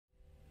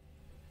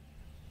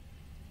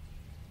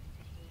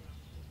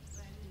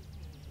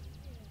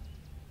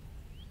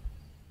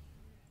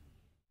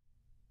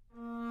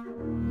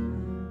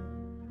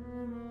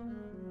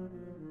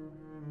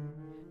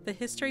The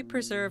history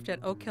preserved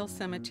at Oak Hill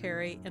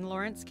Cemetery in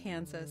Lawrence,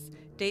 Kansas,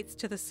 dates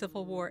to the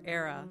Civil War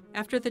era.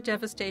 After the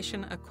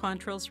devastation of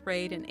Quantrill's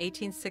raid in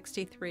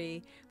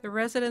 1863, the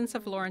residents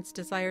of Lawrence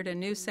desired a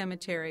new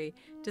cemetery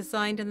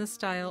designed in the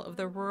style of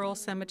the rural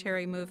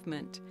cemetery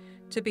movement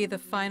to be the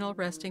final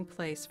resting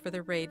place for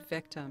the raid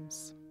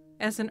victims.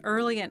 As an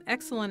early and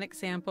excellent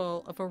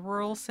example of a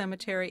rural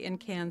cemetery in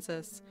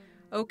Kansas,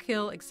 Oak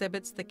Hill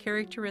exhibits the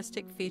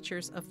characteristic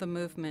features of the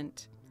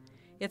movement.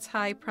 Its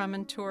high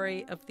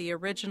promontory of the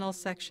original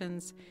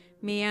sections,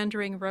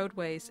 meandering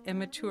roadways, and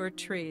mature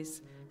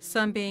trees,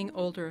 some being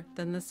older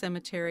than the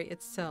cemetery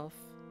itself.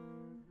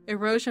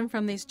 Erosion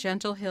from these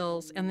gentle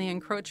hills and the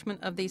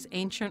encroachment of these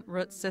ancient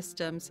root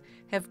systems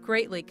have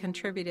greatly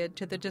contributed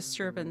to the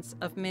disturbance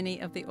of many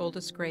of the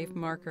oldest grave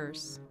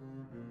markers.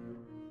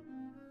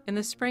 In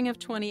the spring of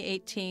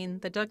 2018,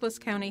 the Douglas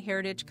County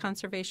Heritage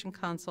Conservation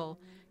Council,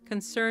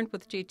 concerned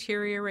with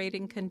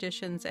deteriorating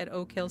conditions at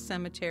Oak Hill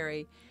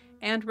Cemetery,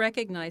 and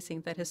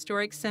recognizing that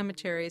historic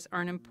cemeteries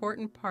are an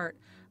important part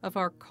of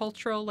our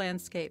cultural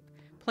landscape,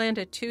 planned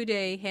a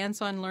 2-day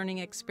hands-on learning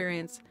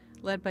experience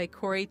led by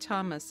Corey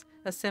Thomas,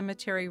 a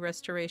cemetery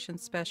restoration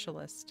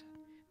specialist.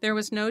 There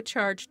was no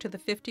charge to the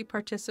 50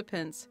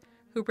 participants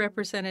who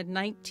represented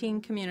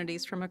 19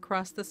 communities from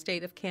across the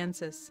state of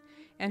Kansas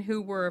and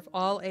who were of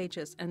all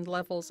ages and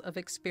levels of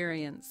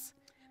experience.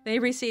 They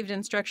received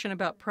instruction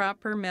about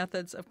proper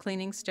methods of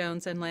cleaning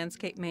stones and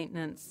landscape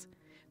maintenance.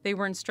 They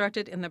were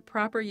instructed in the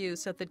proper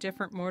use of the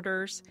different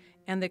mortars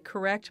and the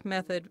correct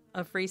method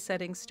of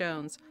resetting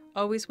stones,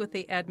 always with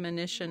the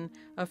admonition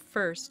of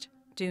first,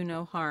 do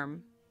no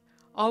harm.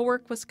 All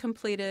work was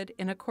completed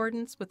in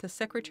accordance with the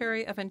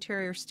Secretary of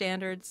Interior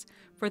standards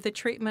for the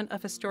treatment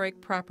of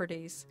historic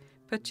properties,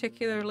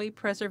 particularly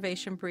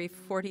Preservation Brief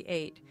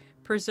 48,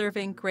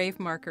 Preserving Grave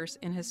Markers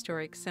in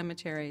Historic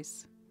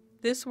Cemeteries.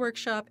 This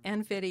workshop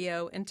and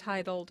video,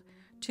 entitled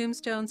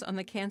Tombstones on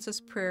the Kansas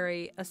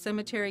Prairie, a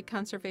Cemetery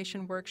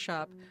Conservation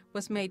Workshop,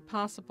 was made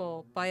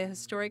possible by a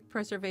Historic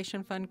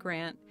Preservation Fund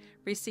grant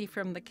received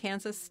from the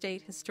Kansas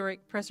State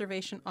Historic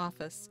Preservation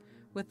Office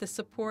with the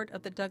support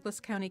of the Douglas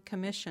County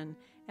Commission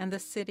and the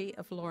City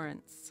of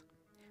Lawrence.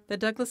 The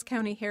Douglas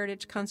County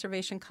Heritage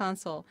Conservation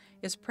Council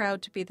is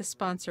proud to be the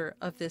sponsor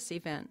of this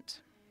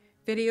event.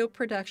 Video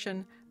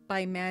production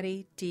by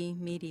Maddie D.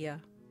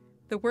 Media.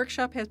 The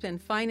workshop has been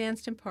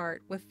financed in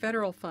part with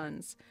federal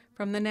funds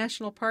from the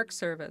National Park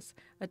Service,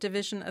 a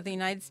division of the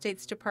United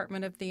States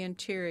Department of the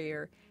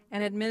Interior,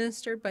 and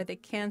administered by the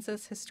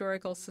Kansas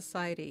Historical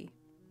Society.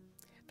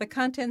 The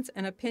contents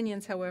and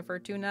opinions, however,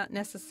 do not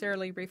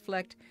necessarily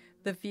reflect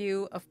the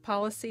view of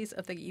policies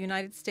of the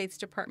United States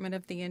Department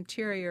of the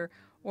Interior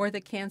or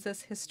the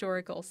Kansas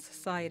Historical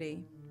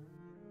Society.